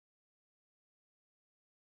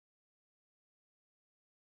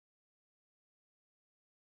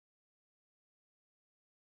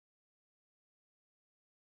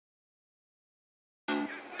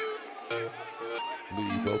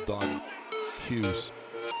lead. Well done, Hughes.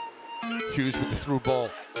 Hughes with the through ball.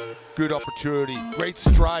 Good opportunity. Great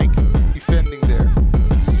strike. Defending there.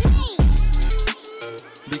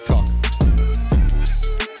 Leacock.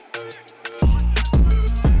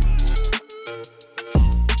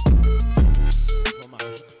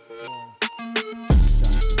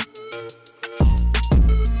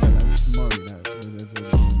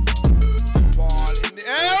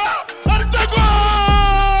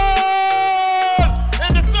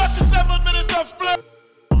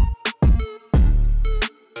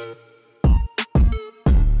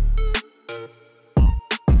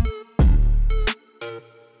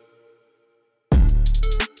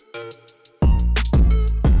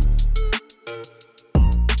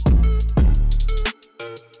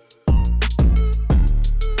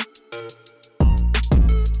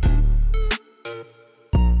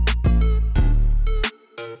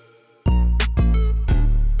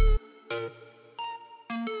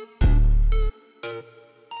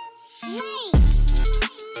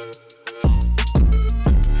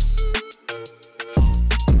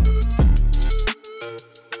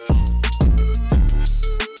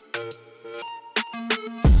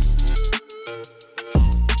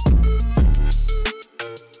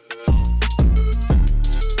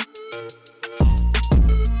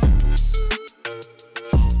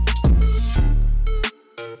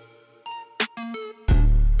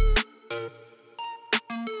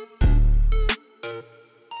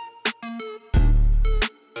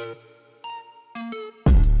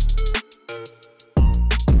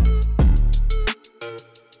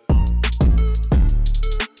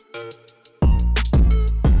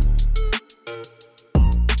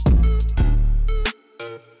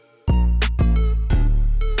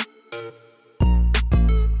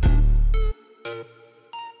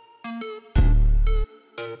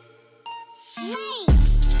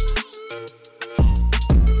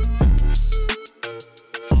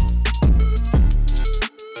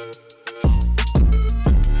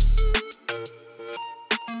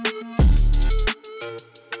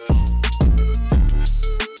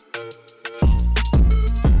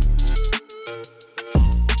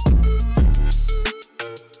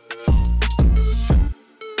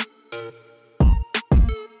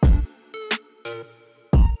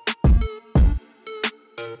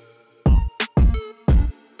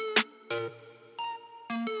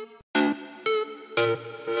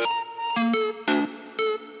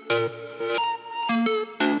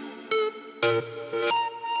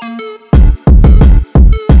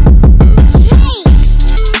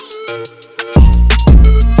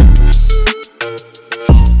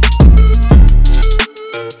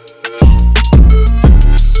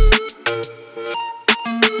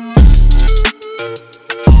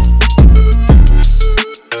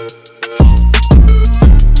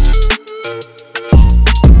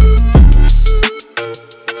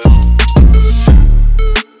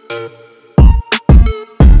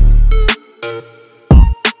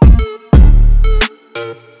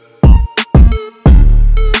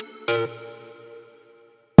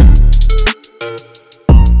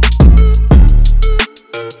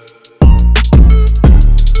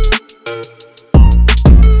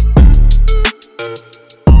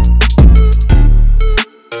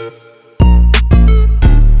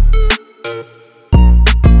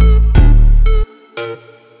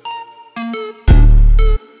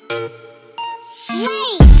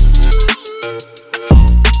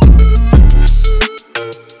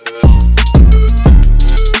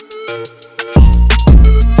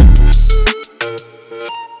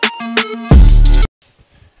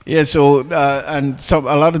 Yeah, so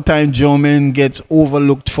a lot of times Germain gets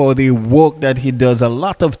overlooked for the work that he does a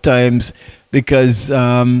lot of times because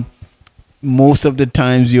most of the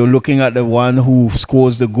times you're looking at the one who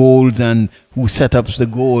scores the goals and who set up the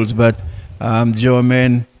goals, but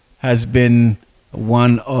Germain has been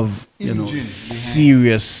one of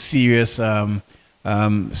serious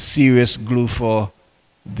glue for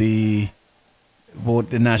both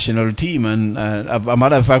the national team and a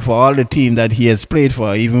matter of fact for all the team that he has played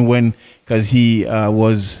for, even when, because he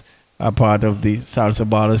was a part of the Salsa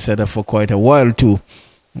Bala setup for quite a while too,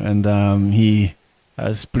 and he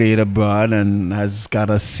has played abroad and has got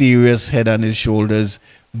a serious head on his shoulders,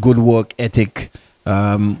 good work ethic.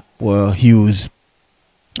 Well, Hughes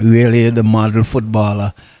really the model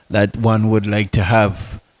footballer that one would like to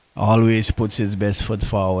have, always puts his best foot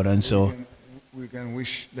forward, and so we can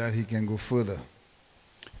wish that he can go further.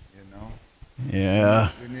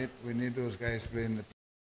 yeah, we need those guys playing the